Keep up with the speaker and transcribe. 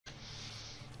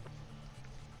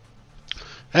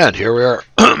And here we are.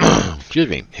 Excuse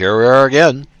me. Here we are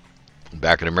again,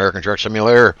 back in American Truck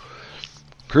Simulator,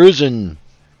 cruising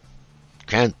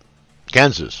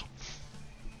Kansas.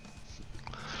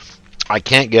 I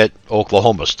can't get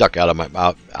Oklahoma stuck out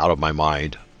of my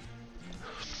mind.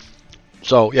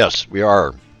 So yes, we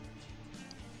are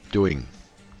doing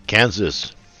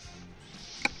Kansas.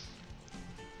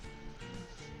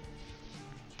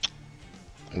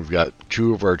 We've got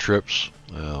 2 of our trips.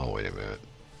 Oh, wait a minute.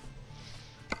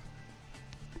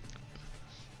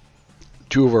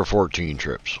 2 of our 14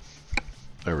 trips.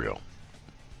 There we go.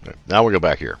 Okay, now we go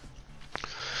back here.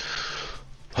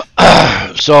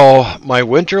 So my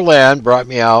winter land brought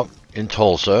me out in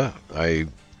Tulsa. I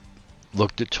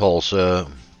looked at Tulsa,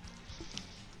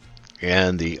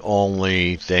 and the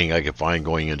only thing I could find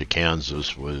going into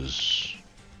Kansas was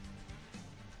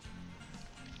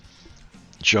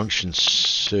Junction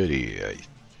City, I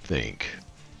think.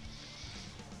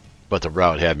 But the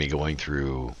route had me going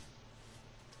through...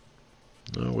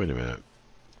 Oh, wait a minute.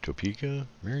 Topeka?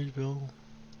 Marysville?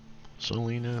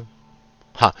 Salina?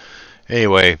 Ha!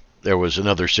 Anyway, there was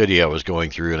another city I was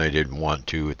going through and I didn't want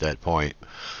to at that point.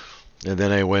 And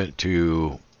then I went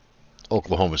to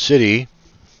Oklahoma City,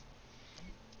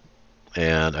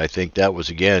 and I think that was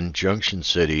again Junction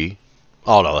City.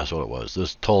 Oh no, that's what it was.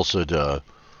 This Tulsa to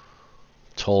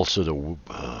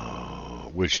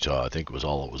Wichita, I think was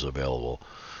all that was available.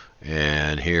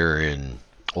 And here in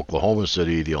Oklahoma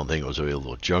City, the only thing that was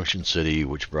available was Junction City,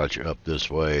 which brought you up this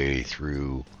way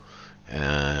through.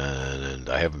 And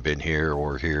I haven't been here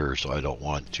or here, so I don't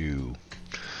want to.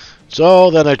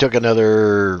 So then I took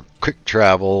another quick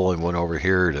travel and went over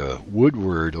here to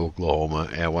Woodward, Oklahoma,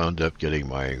 and wound up getting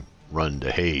my run to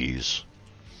Hays,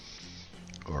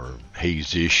 or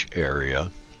Hays-ish area.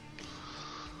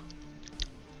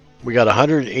 We got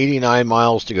 189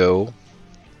 miles to go.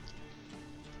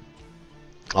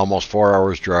 Almost 4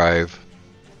 hours drive.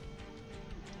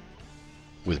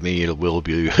 With me, it will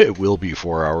be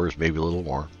 4 hours, maybe a little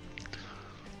more.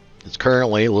 It's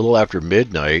currently a little after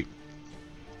midnight.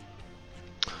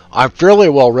 I'm fairly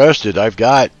well rested. I've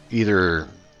got either,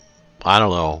 I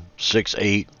don't know,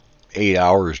 8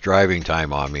 hours driving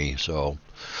time on me. So,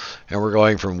 and we're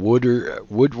going from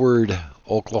Woodward,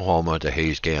 Oklahoma to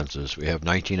Hays, Kansas. We have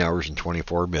 19 hours and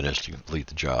 24 minutes to complete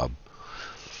the job.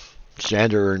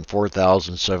 Standard earned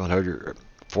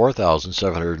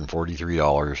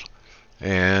 $4,743.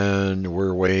 And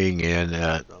we're weighing in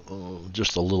at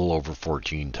just a little over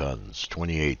 14 tons,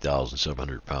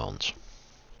 28,700 pounds.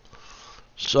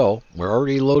 So we're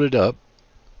already loaded up,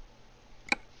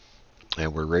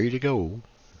 and we're ready to go.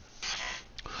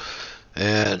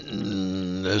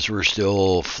 And as we're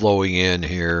still flowing in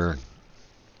here,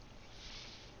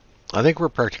 I think we're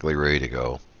practically ready to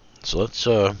go. So let's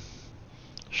start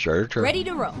our trip. Ready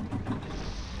to roll.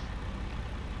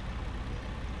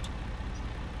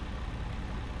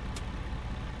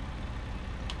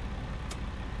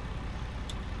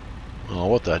 Oh,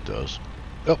 what that does.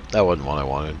 Oh, that wasn't what I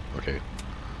wanted. Okay.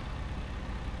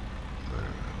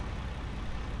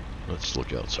 Let's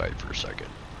look outside for a second.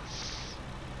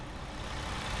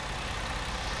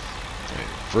 Okay,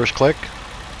 first click.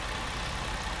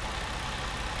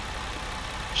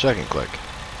 Second click.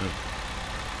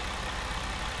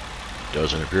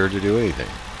 Doesn't appear to do anything.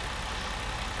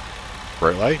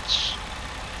 Bright lights?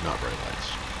 Not bright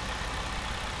lights.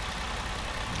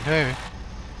 Okay.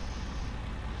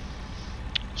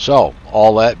 So,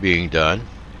 all that being done,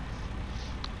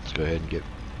 let's go ahead and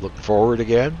look forward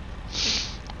again.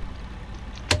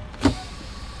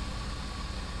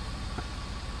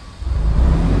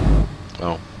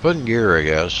 Oh, put in gear, I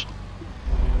guess.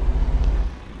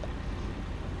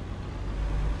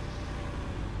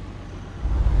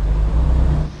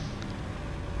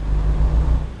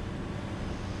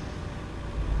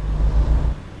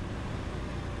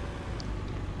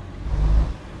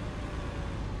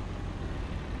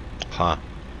 Huh.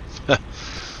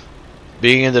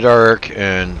 Being in the dark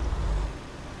and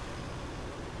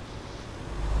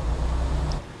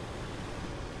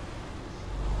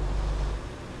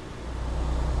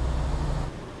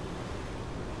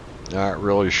not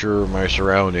really sure of my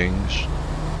surroundings.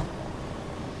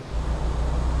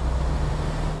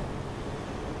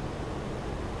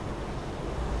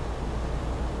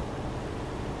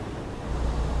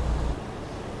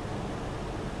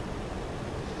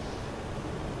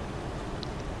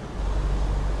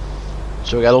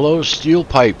 So we got a load of steel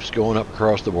pipes going up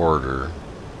across the border.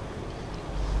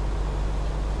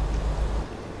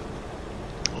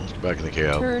 Let's get back in the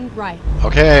cab. Turn right.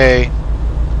 Okay.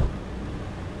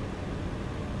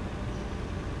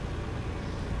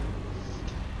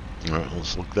 Alright,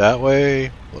 let's look that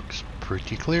way. Looks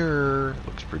pretty clear.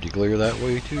 Looks pretty clear that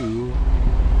way too.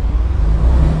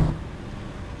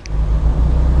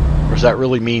 Of course, that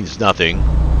really means nothing,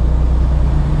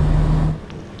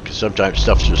 because sometimes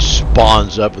stuff just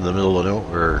spawns up in the middle of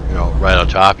nowhere, you know, right on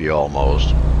top of you almost.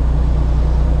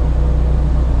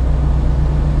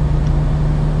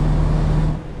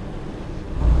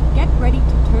 Get ready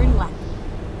to turn left.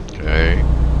 Okay.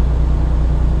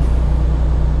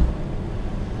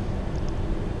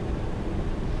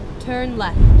 Turn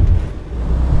left.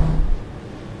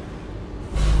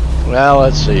 Well,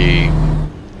 let's see.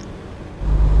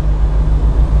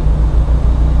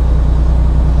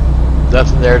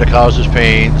 Nothing there to cause us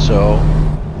pain, so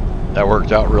that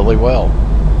worked out really well.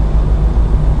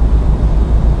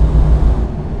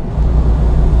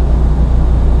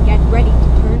 Get ready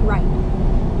to turn right.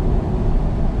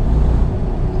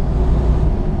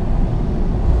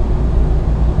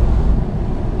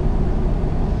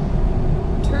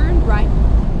 Turn right,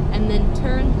 and then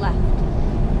turn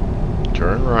left.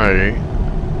 Turn right.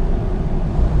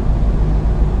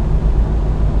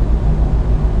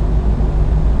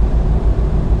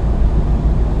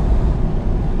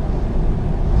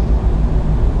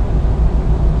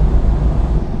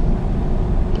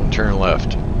 Turn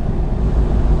left.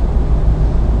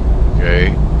 Okay.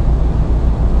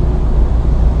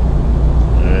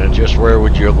 And just where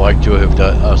would you like to have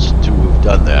done us to have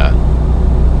done that?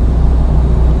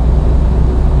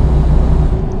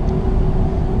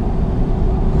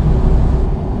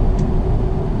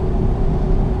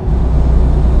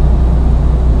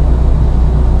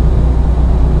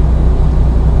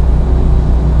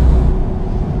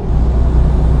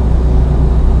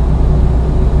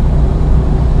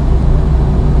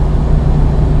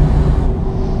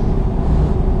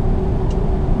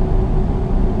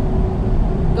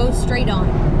 Straight on.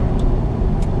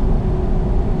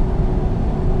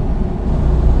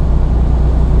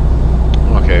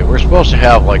 Okay, we're supposed to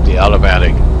have like the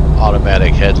automatic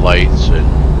headlights and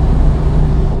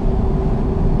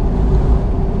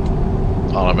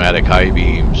automatic high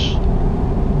beams.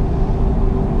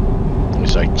 At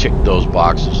least I ticked those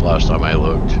boxes last time I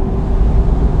looked.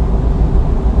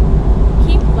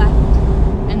 Keep left,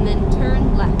 and then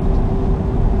turn left.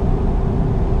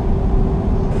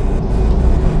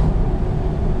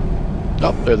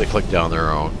 Oh, there they click down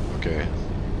their own. Okay.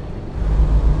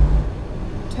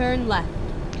 Turn left.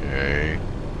 Okay.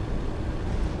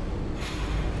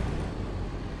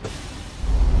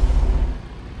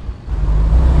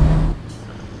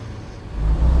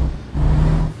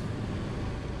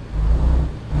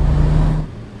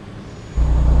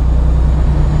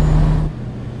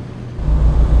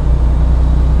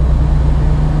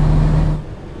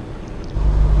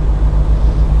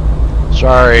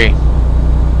 Sorry.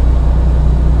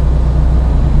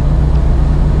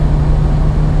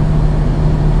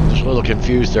 A little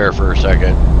confused there for a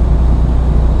second.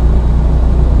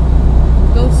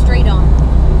 Go straight on.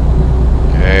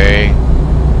 Okay.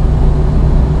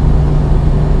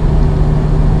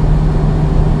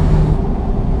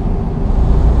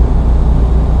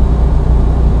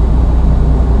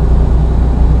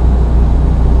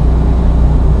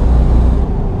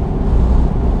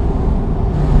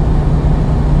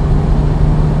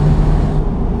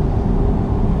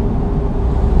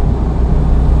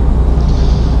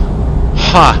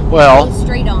 Huh, well, Go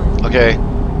straight on. Okay.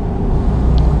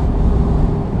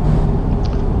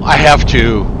 I have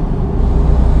to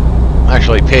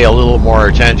actually pay a little more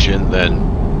attention than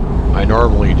I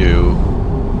normally do.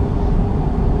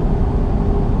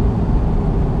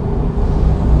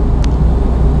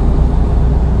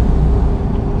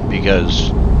 Because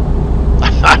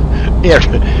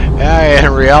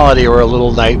in reality we're a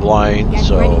little night blind, Get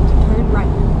so ready to turn right.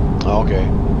 okay.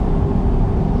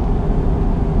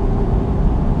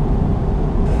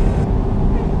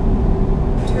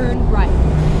 Turn right.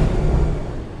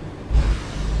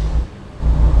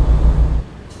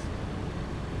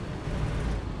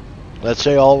 Let's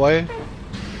say all the way. I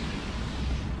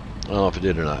don't know if it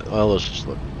did or not. Well, let's just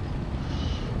look.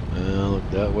 Look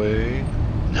that way.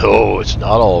 No, it's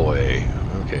not all the way.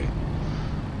 Okay.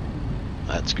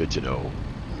 That's good to know.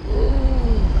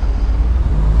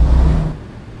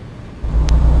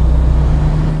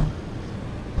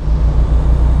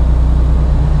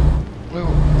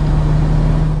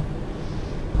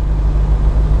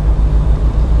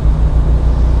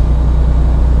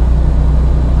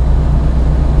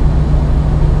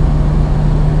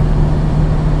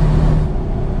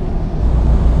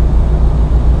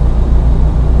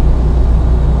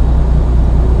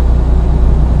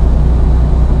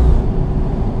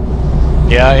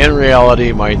 Yeah, in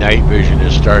reality, my night vision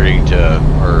is starting to,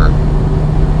 or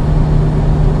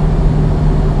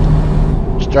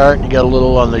starting to get a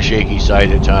little on the shaky side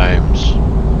at times.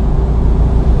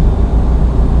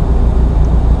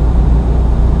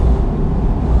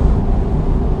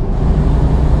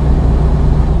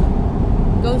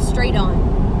 Go straight on.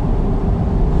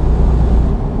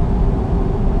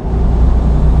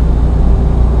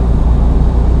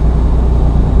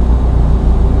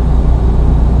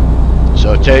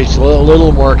 So it takes a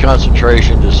little more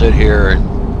concentration to sit here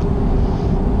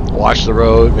and watch the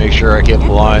road, make sure I keep the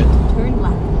line. Turn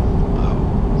left.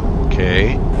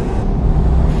 Okay.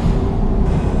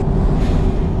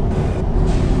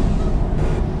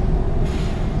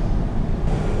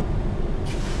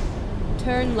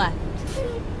 Turn left.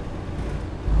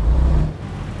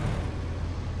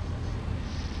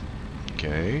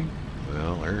 Okay.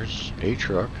 Well, there's a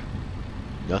truck.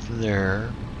 Nothing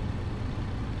there.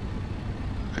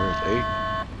 There's a...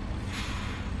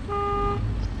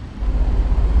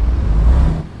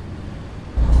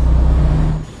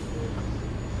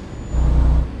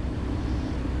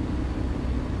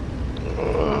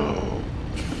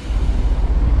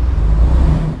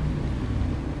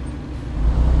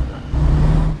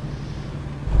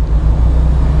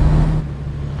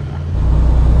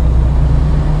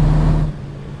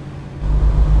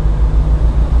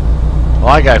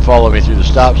 Well, that guy followed me through the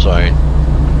stop sign.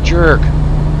 Jerk.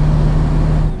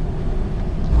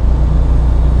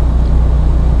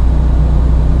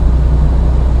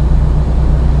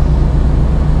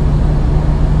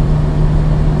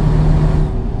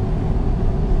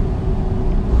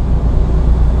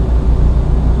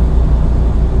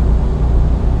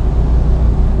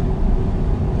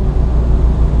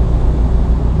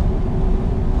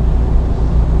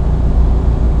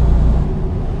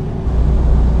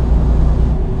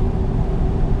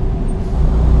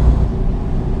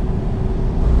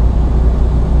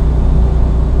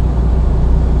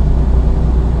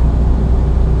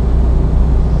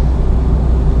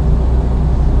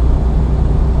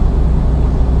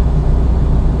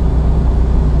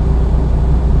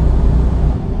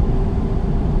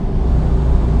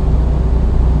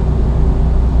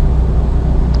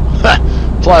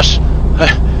 Plus,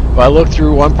 if I look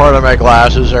through one part of my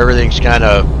glasses, everything's kind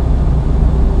of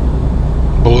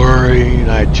blurry,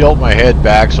 and I tilt my head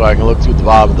back so I can look through the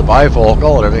bottom of the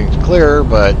bifocal, and everything's clear,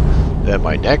 but then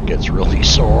my neck gets really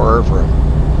sore from...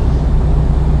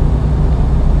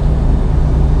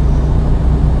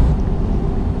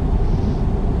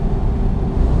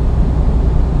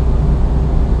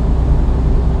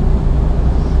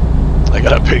 I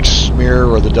got a big smear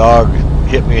where the dog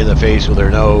hit me in the face with her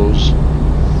nose.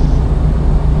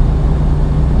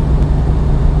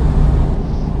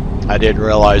 I didn't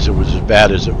realize it was as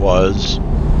bad as it was,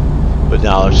 but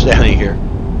now I'm standing here.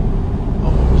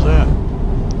 Oh, what was that?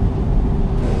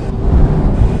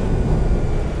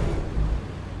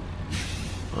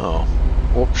 Oh,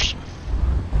 whoops.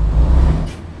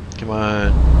 Come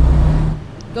on.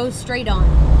 Go straight on.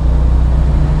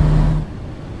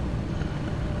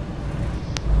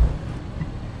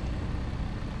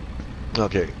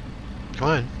 Okay, come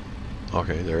on.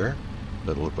 Okay, there.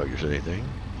 Doesn't look like there's anything.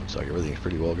 Looks like everything's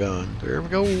pretty well gone. There we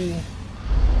go.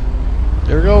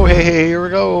 There we go. Hey, hey, here we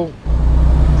go.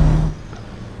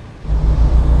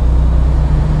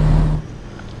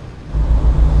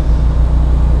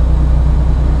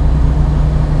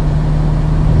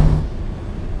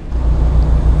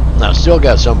 Now, still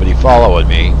got somebody following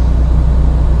me.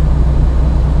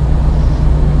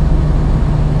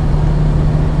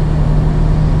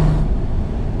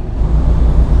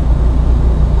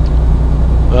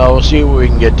 Well, we'll see what we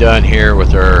can get done here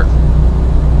with our...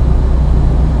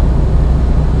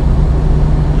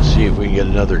 Let's see if we can get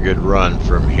another good run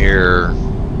from here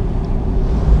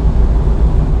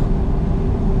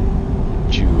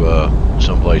to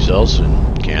someplace else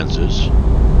in Kansas.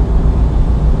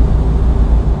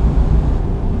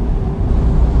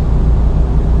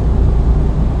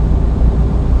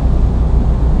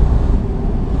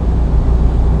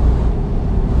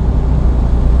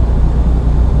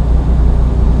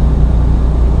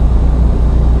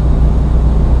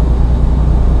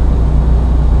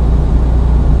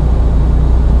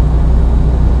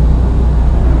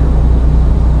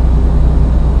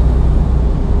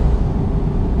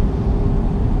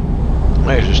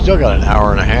 Still got an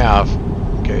hour and a half.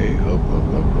 Okay, up.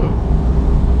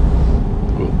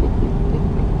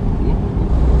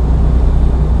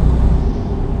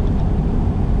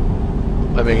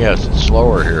 Let me guess, it's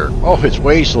slower here. Oh, it's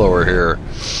way slower here.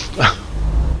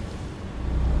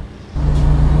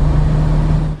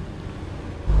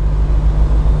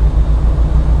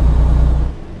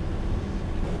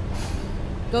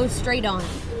 Go straight on.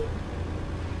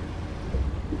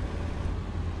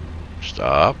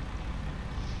 Stop.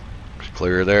 Looks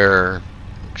clear there.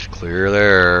 Looks clear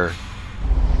there.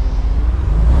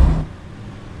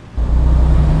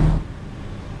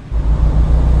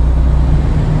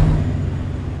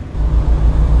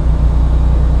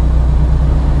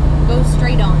 Go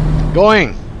straight on.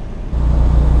 Going.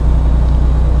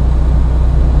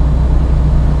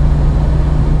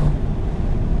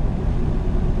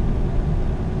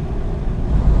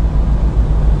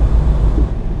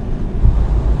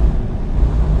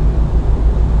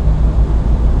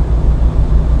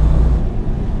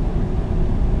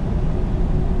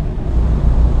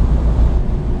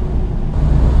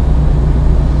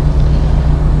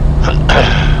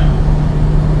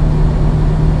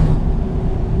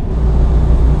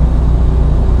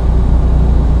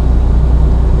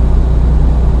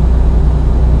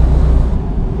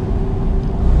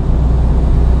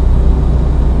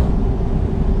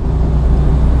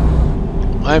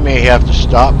 I may have to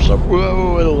stop some.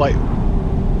 Whoa, at a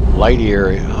light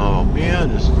area. Oh man,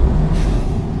 this.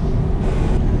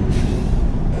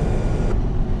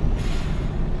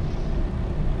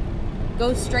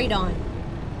 Go straight on.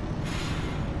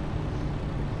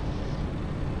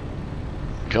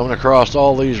 Coming across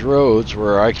all these roads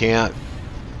where I can't.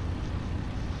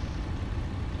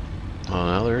 Oh,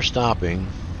 now they're stopping.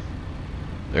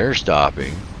 They're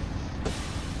stopping.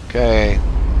 Okay.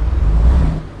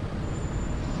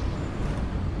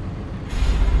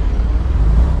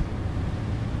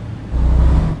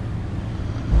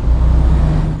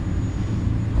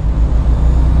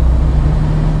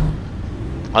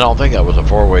 I don't think that was a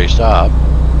four-way stop.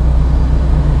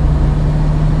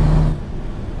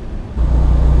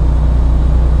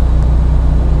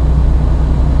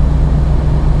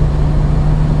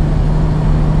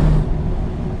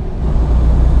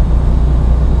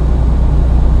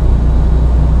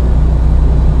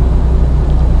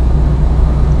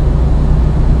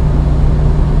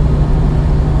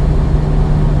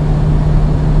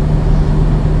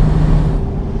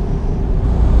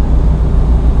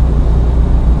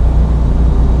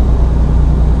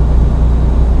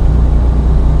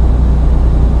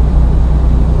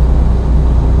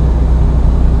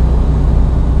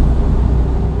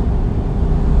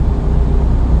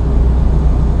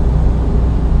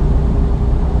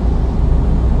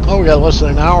 Oh, we got less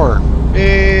than an hour.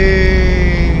 Yay!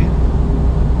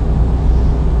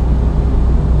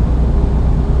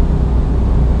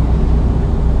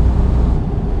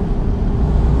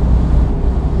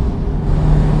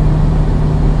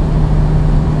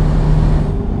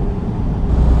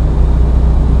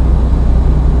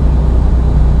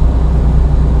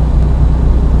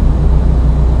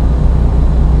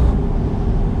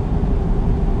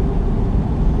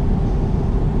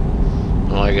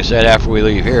 Like I said, after we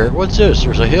leave here, what's this?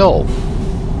 There's a hill.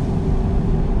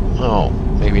 Oh,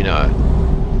 maybe not.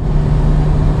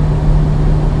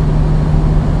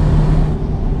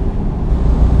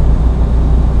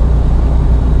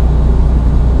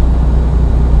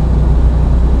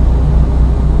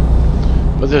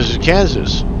 But this is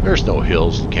Kansas. There's no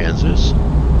hills in Kansas.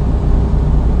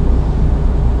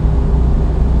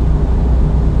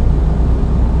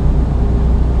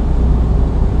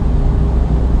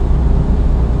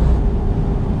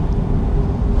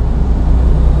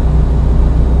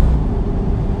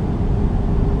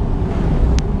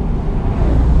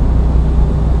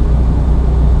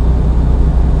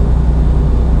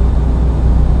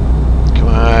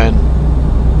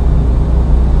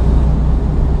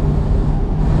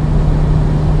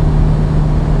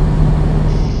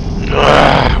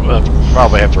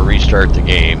 Probably have to restart the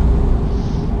game.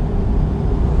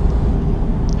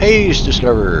 Haze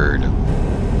discovered.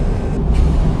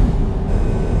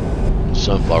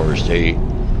 Sunflower State.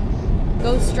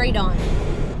 Go straight on.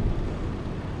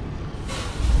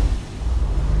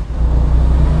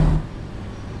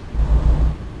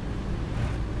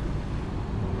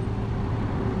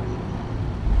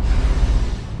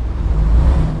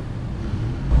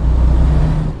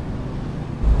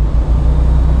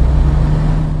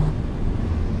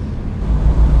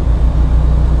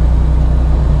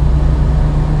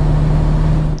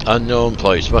 Unknown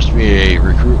place. Must be a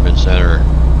recruitment center.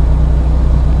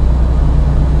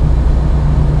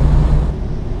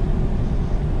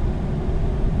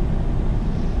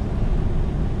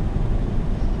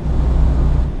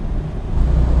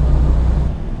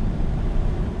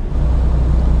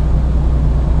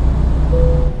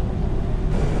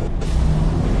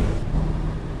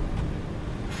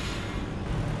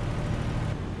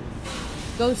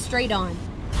 Go straight on.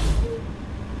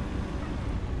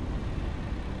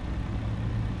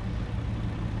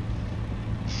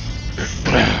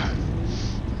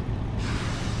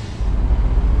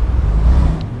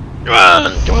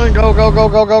 Come on, go, go, go,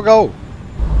 go, go, go.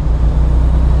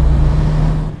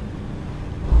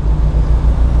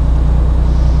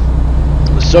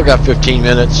 We still got 15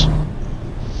 minutes.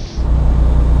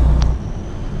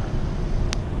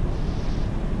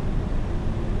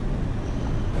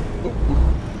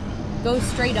 Go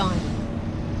straight on.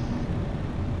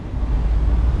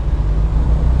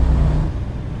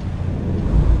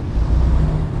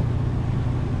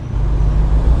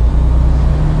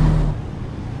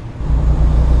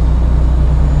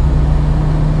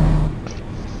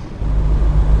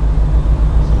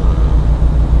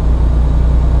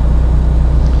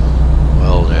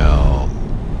 Well, now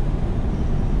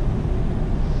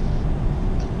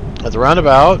at the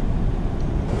roundabout.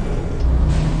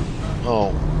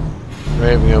 Oh,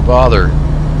 not even gonna bother.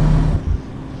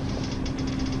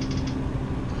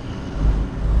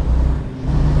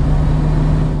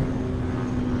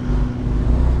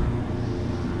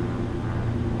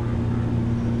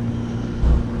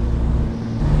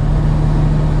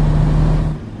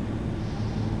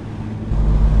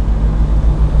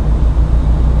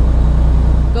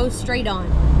 Go straight on.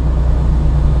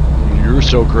 You're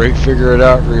so great, figure it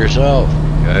out for yourself.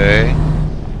 Okay.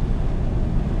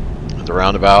 At the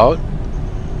roundabout.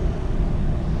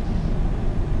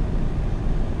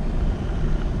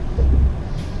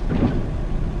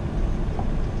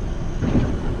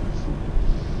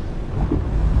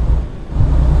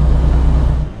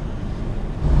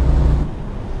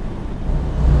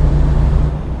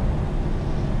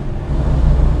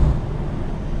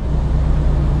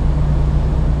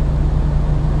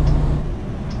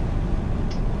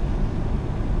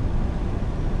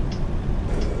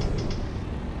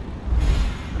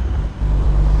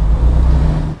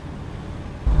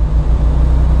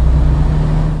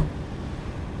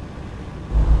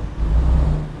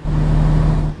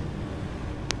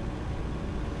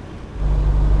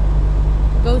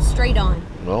 Go straight on.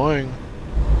 Going.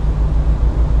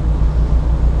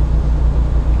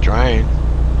 Trying.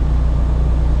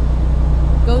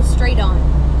 Go straight on.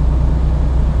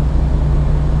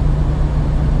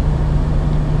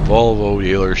 Volvo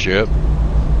dealership.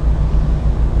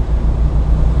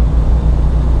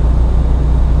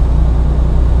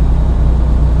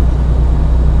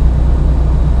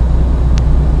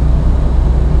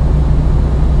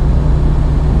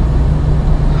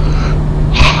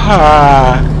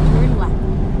 Turn left.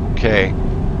 Okay.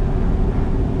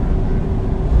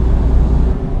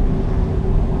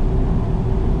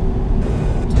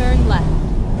 Turn left.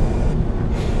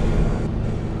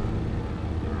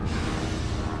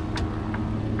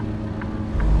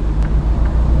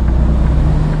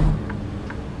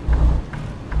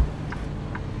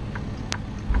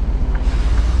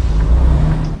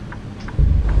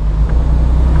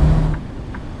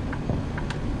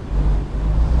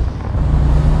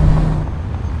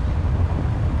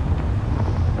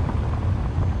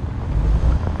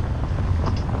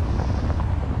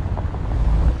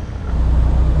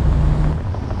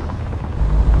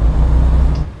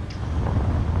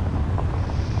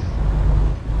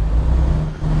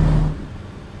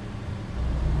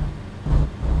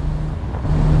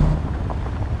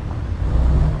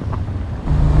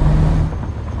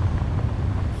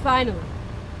 Finally,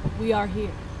 we are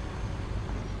here.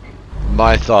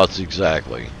 My thoughts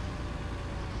exactly.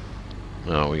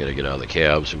 Now we gotta get out of the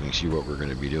cab so we can see what we're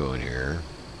gonna be doing here.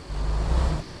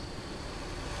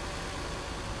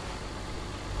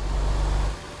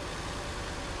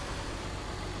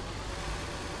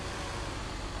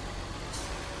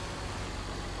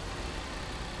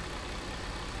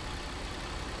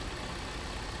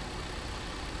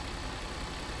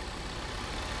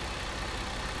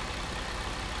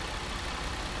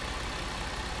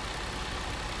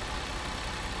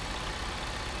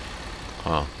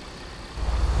 Huh.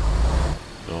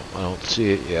 No, I don't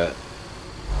see it yet.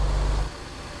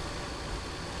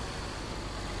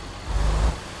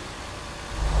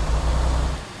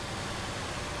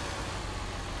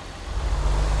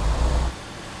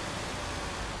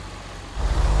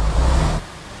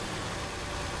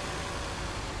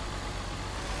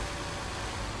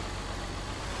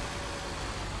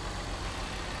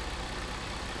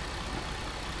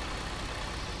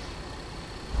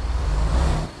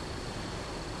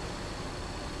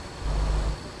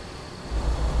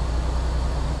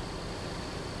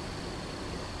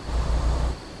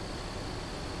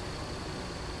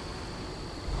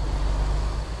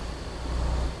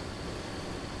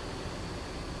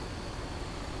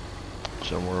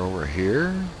 Somewhere over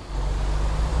here.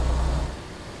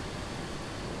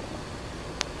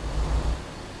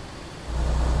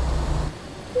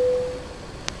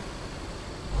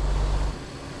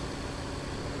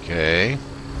 Okay.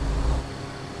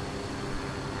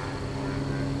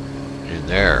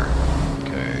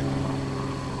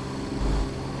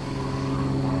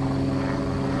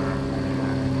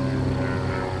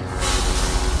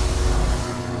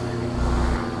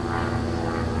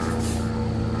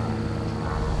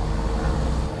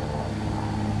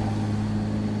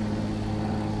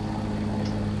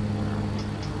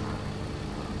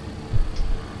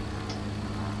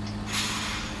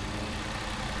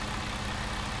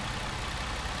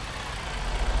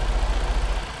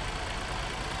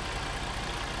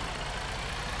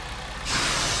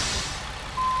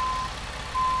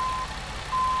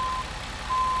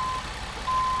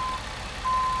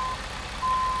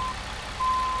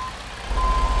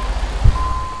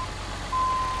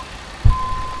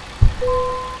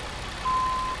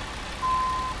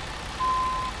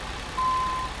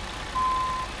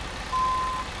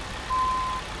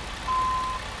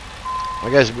 I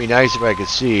guess it'd be nice if I could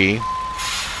see.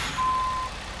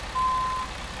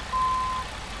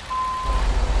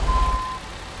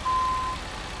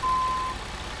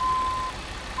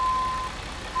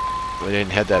 I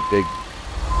didn't have that big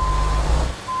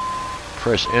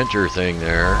press enter thing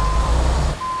there.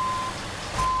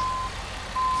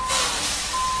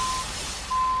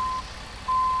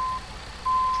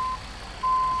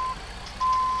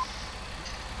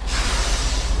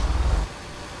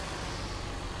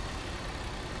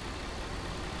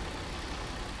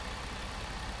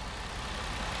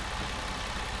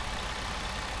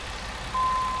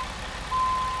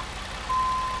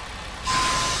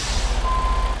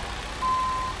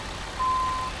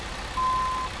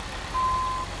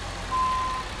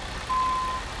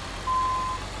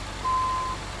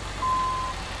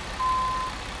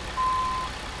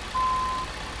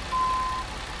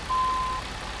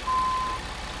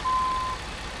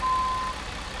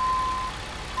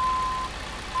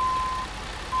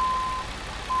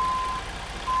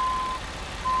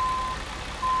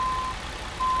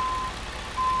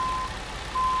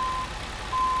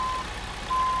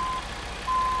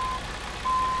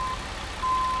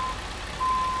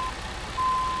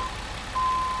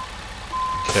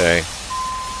 Okay.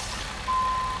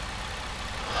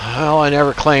 Well, I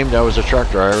never claimed I was a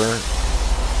truck driver.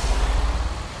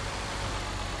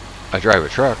 I drive a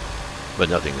truck, but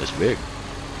nothing this big.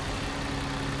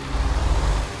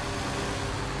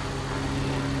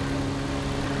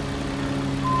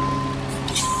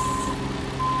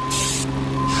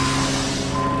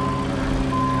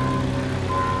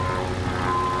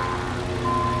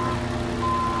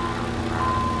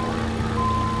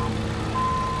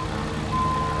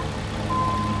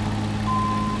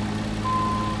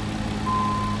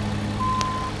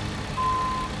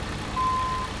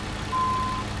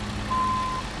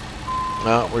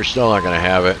 No, we're still not going to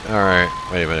have it. Alright,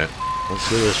 wait a minute. Let's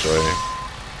go this way.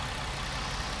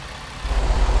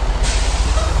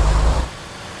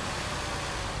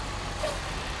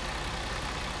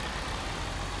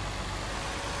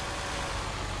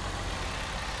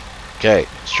 Okay,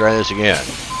 let's try this again.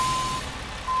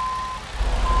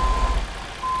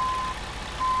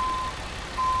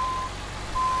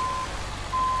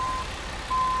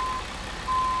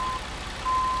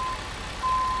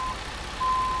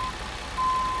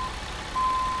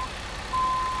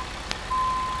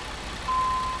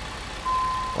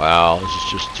 Wow, this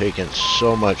is just taking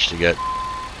so much to get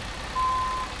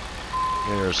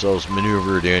ourselves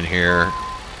maneuvered in here.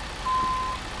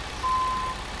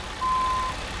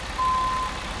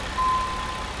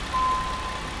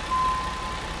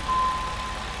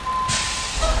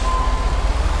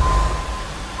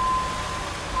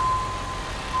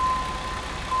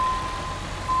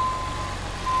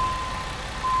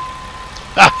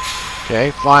 Ah, okay,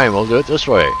 fine, we'll do it this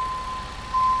way.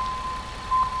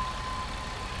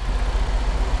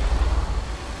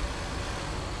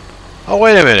 Oh,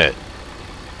 wait a minute.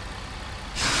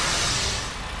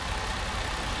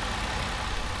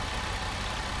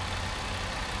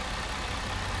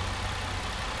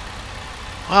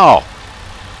 Oh.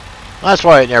 That's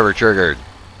why it never triggered.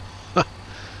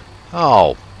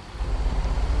 Oh.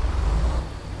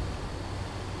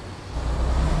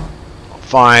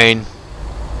 Fine.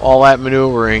 All that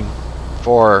maneuvering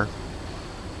for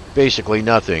basically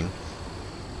nothing.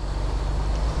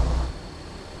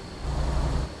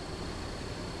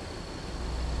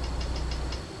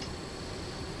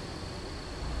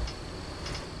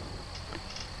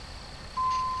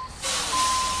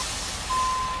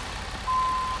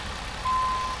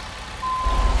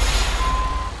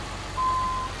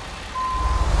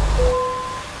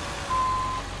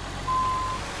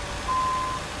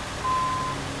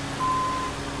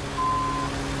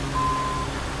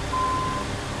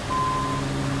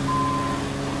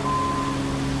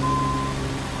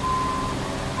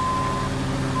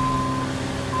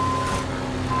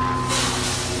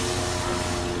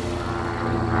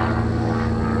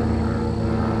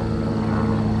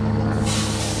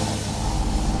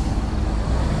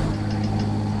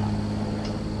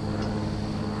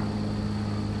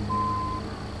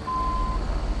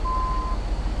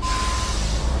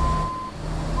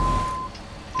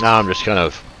 Now I'm just kind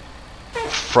of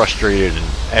frustrated and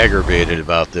aggravated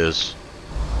about this.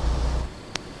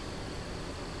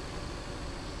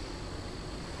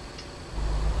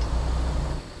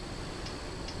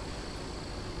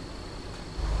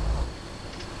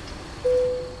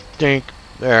 Dink.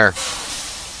 There.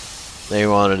 They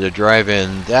wanted to drive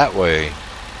in that way.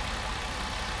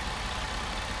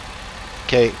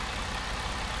 Okay.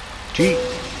 Gee.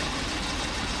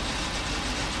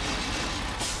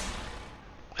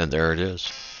 And there it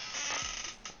is.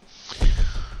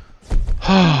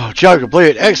 Job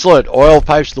completed. Excellent. Oil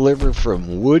pipes delivered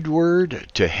from Woodward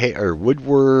to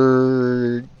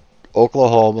Woodward,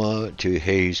 Oklahoma to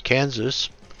Hays, Kansas.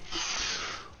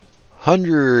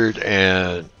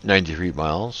 193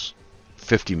 miles,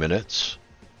 50 minutes,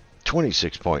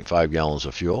 26.5 gallons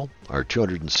of fuel. Our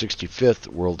 265th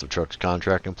World of Trucks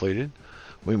contract completed.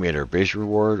 We made our base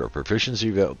reward, our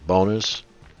proficiency bonus,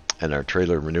 and our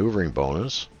trailer maneuvering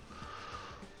bonus.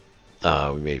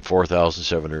 We made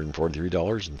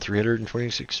 $4,743 and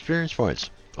 326 experience points.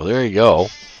 Well, there you go.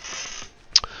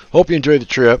 Hope you enjoyed the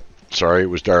trip. Sorry it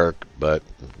was dark, but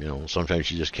sometimes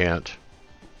you just can't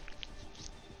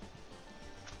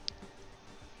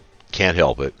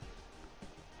help it.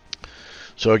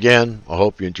 So again, I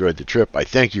hope you enjoyed the trip. I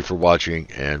thank you for watching,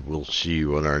 and we'll see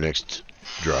you on our next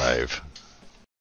drive.